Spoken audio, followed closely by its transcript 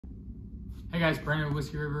Hey guys, Brandon with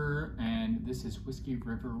Whiskey River, and this is Whiskey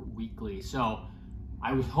River Weekly. So,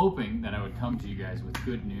 I was hoping that I would come to you guys with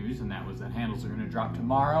good news, and that was that handles are going to drop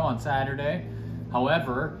tomorrow on Saturday.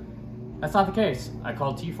 However, that's not the case. I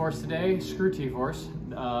called T-Force today. Screw T-Force.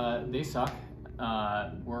 They suck.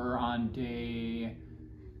 We're on day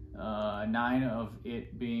 9 of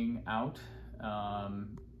it being out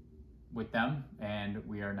with them, and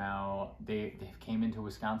we are now, they came into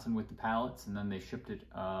Wisconsin with the pallets, and then they shipped it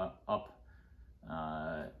up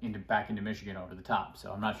back into Michigan over the top.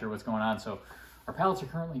 So I'm not sure what's going on. So our pallets are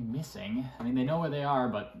currently missing. I mean, they know where they are,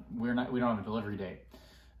 but we don't have a delivery date.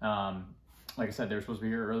 Like I said, they were supposed to be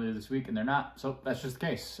here earlier this week, and they're not. So that's just the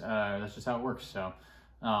case. That's just how it works. So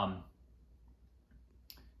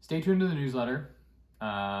stay tuned to the newsletter.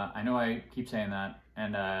 I know I keep saying that,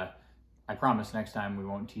 and I promise next time we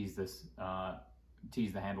won't tease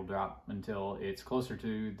the handle drop until it's closer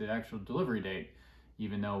to the actual delivery date.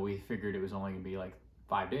 Even though we figured it was only gonna be like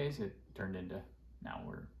 5 days, it turned into, now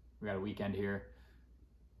we got a weekend here.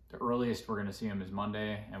 The earliest we're gonna see them is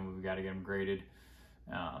Monday, and we've got to get them graded.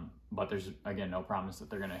 But there's, again, no promise that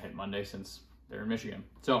they're gonna hit Monday since they're in Michigan.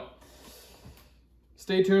 So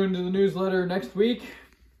stay tuned to the newsletter next week.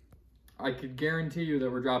 I could guarantee you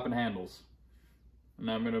that we're dropping handles. And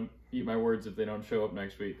I'm gonna eat my words if they don't show up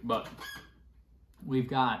next week. But we've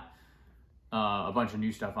got a bunch of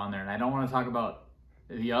new stuff on there, and I don't want to talk about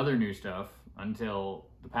the other new stuff until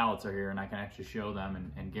the pallets are here and I can actually show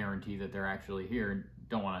them and guarantee that they're actually here.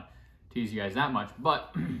 Don't want to tease you guys that much,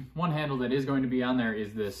 but one handle that is going to be on there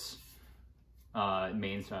is this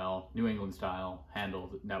Maine style, New England style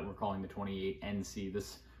handle that we're calling the 28 NC.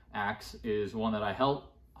 This axe is one that I hung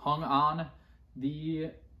on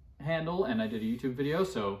the handle, and I did a YouTube video,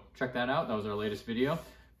 so check that out. That was our latest video.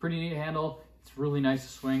 Pretty neat handle. It's really nice to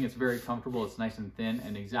swing. It's very comfortable. It's nice and thin,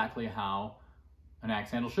 and exactly how an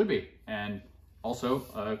axe handle should be. And also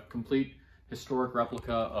a complete historic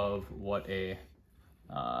replica of what a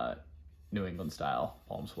New England style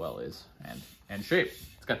palm swell is and shape.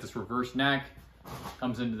 It's got this reverse neck,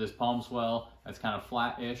 comes into this palm swell that's kind of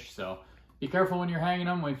flat-ish, so be careful when you're hanging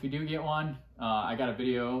them. If you do get one, I got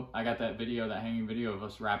that hanging video of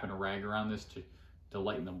us wrapping a rag around this to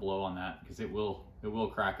lighten the blow on that, because it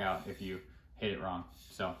will crack out if you hit it wrong.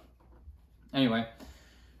 So anyway,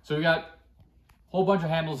 so we got a whole bunch of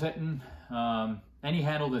handles hitting. Any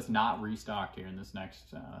handle that's not restocked here in this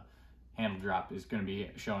next handle drop is going to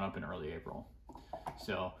be showing up in early April.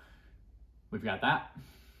 So we've got that.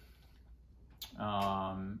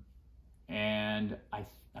 And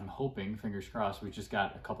I'm hoping, fingers crossed, we just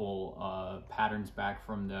got a couple patterns back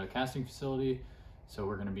from the casting facility. So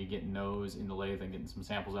we're going to be getting those in the lathe and getting some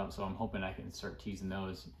samples out. So I'm hoping I can start teasing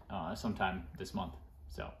those sometime this month.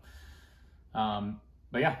 So,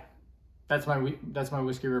 but yeah, that's my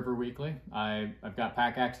Whiskey River Weekly. I've got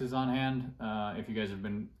pack axes on hand. If you guys have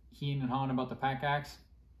been heeing and hawing about the pack axe,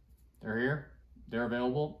 they're here, they're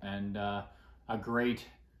available, and a great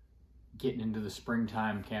getting into the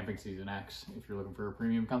springtime camping season axe if you're looking for a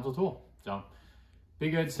premium console tool. So be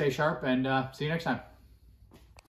good, stay sharp, and see you next time.